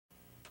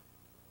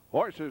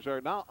Horses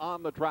are now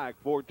on the track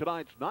for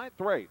tonight's ninth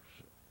race.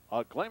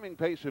 A claiming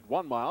pace at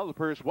 1 mile, the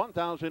purse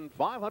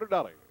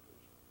 $1,500.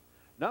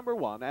 Number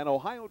 1, An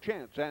Ohio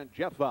Chance and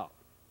Jeff Vout.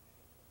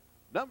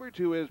 Number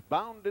 2 is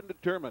Bound and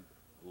Determined.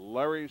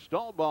 Larry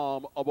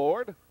Stalbaum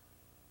aboard.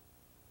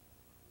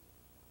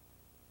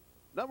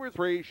 Number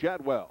 3,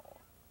 Shadwell.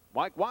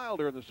 Mike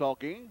Wilder in the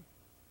sulky.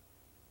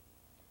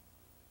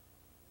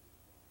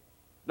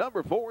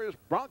 Number 4 is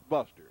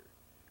Brockbuster.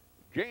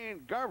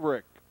 Jane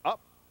Garverick up.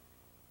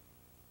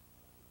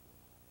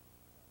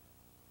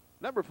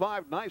 Number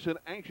 5, Nice and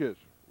Anxious.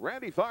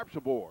 Randy Tharp's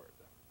aboard.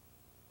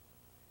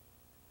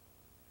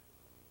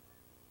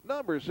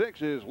 Number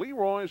 6 is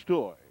Leroy's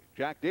Toy.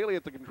 Jack Daly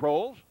at the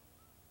controls.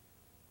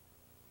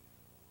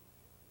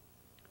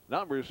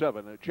 Number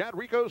 7, Chad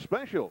Rico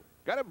Special.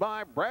 Got it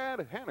by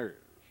Brad Hanners.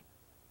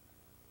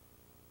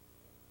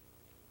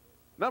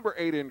 Number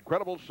 8,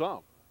 Incredible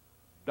Sum.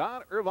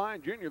 Don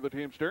Irvine Jr., the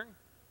teamster.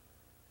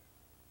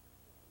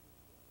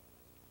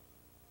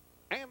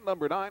 And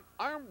number 9,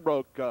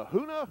 Armbroke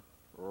Kahuna.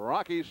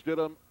 Rocky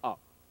Stidham up.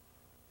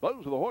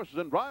 Those are the horses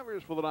and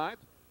drivers for the ninth.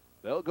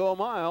 They'll go a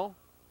mile.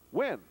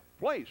 Win,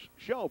 place,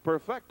 show,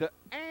 perfecta,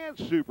 and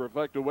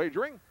superfecta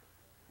wagering.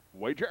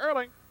 Wager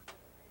early.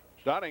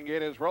 Starting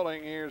gate is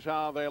rolling. Here's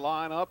how they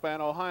line up.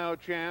 An Ohio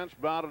Chance,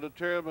 Bound and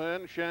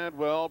Determined,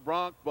 Shadwell,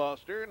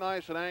 Brockbuster,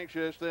 Nice and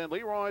Anxious, then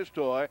Leroy's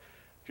Toy,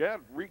 Chad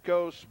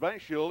Rico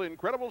Special,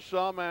 Incredible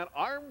Sum, and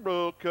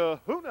Armbrook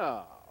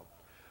Kahuna.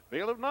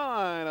 Field of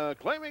 9,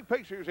 claiming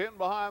pacers in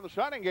behind the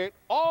starting gate.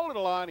 All in the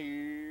line.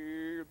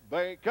 Here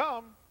they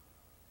come.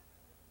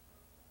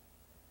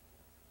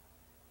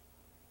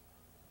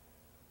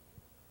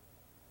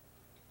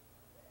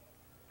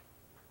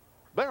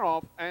 They're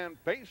off and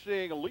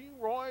pacing.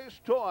 Leroy's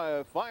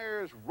Toy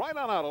fires right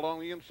on out along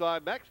the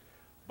inside next.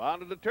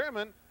 Bound and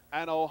Determined,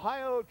 and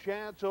Ohio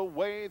Chance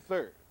away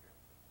third.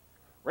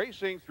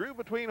 Racing through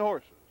between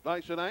horses,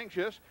 Nice and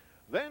Anxious.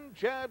 Then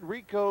Chad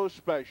Rico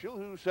Special,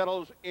 who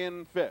settles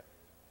in fifth.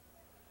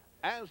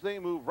 As they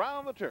move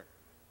round the turn,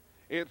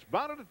 it's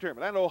Bound and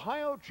Determined, and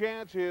Ohio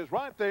Chance is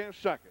right there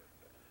second.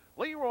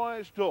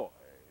 Leroy's Toy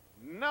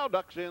now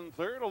ducks in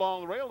third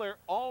along the rail. They're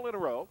all in a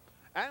row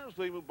as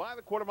they move by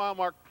the quarter-mile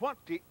mark,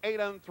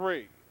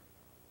 28-3.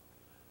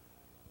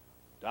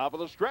 Top of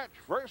the stretch,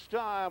 first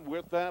time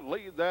with that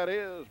lead. That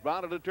is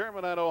Bound and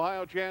Determined, and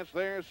Ohio Chance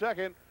there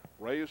second.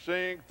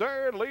 Racing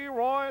third,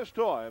 Leroy's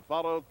Toy,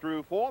 followed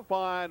through fourth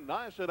by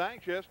Nice and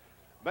Anxious.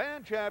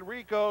 Then Chad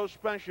Rico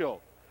Special.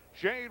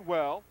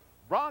 Shadewell,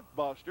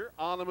 Brockbuster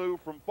on the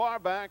move from far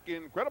back,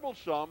 Incredible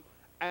Sum,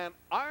 and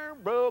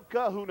Armbrook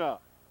Kahuna.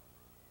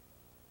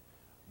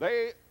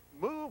 They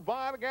move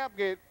by the gap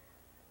gate.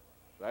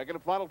 Second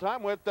and final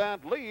time with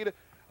that lead.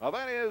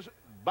 That is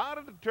Bound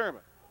and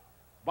Determined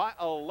by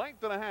a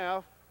length and a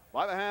half.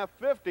 By the half,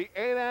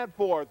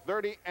 58-4,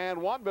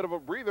 30-1. Bit of a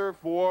breather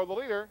for the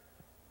leader.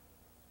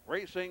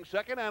 Racing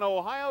second, and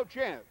Ohio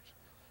Chance.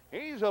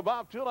 He's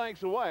about 2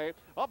 lengths away.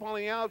 Up on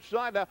the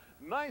outside now,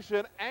 Nice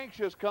and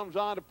Anxious comes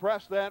on to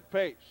press that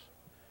pace.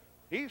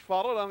 He's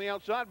followed on the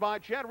outside by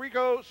Chad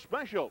Rico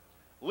Special.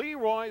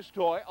 Leroy's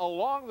Toy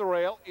along the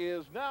rail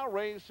is now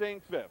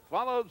racing fifth,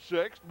 followed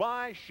sixth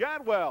by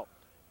Shadwell.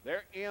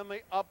 They're in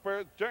the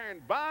upper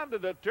turn. Bound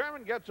and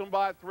Determined gets them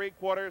by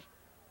 3/4,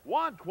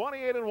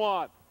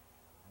 128-1.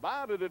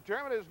 Bound and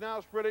Determined is now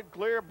sprinted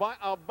clear by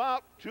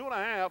about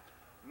 2.5.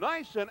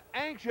 Nice and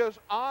Anxious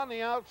on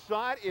the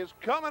outside is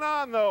coming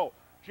on, though.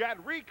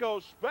 Chad Rico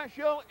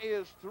Special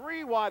is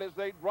 3 wide as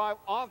they drive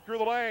on through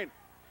the lane.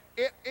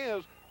 It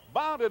is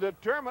Bound and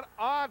Determined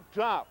on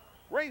top.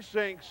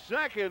 Racing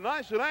second,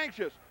 Nice and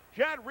Anxious.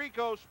 Chad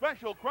Rico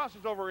Special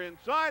crosses over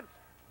inside,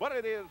 but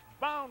it is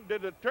Bound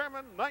and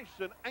Determined, Nice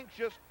and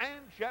Anxious,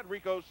 and Chad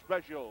Rico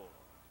Special.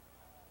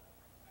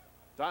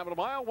 Time of the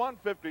mile,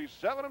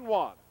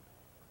 1:57-1.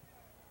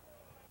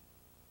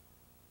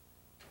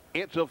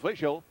 It's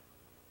official.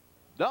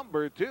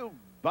 Number 2,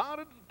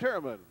 Bound and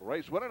Determined.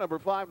 Race winner, number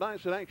 5,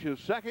 Nice and Anxious,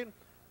 second.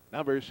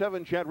 Number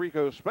 7, Chad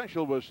Rico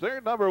Special was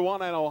third. Number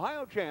 1, An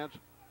Ohio Chance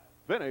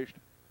finished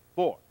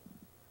fourth.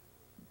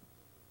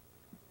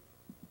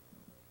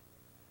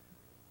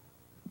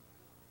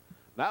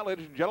 Now,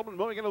 ladies and gentlemen,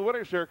 moving into the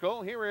winner's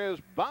circle, here is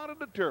Bound and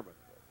Determined.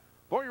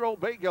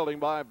 4-year-old bay gelding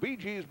by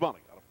BG's Bunny.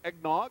 Out of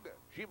Eggnog,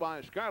 she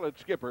by Scarlet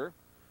Skipper.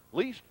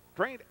 Leased,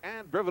 trained,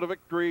 and driven to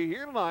victory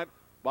here tonight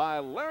by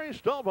Larry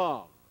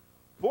Stalbaum.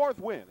 4th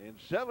win in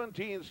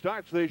 17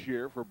 starts this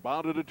year for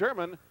Bound and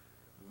Determined.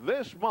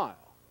 This mile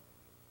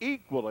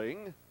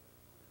equaling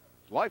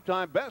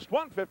lifetime best,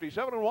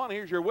 1:57-1.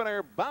 Here's your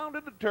winner, Bound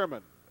and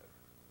Determined.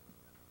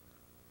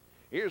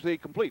 Here's the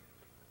complete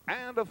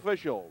and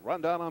official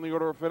rundown on the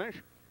order of finish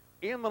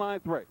in the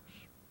 9th race.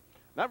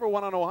 Number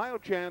 1, An Ohio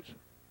Chance,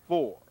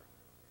 4.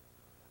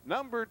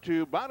 Number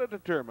 2, Bound and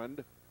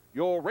Determined,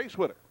 your race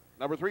winner.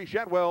 Number 3,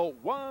 Shadwell,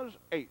 was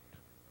 8.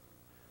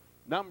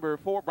 Number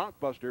 4,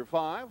 Brockbuster,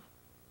 5.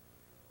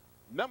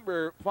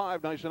 Number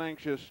 5, Nice and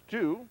Anxious,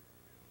 2.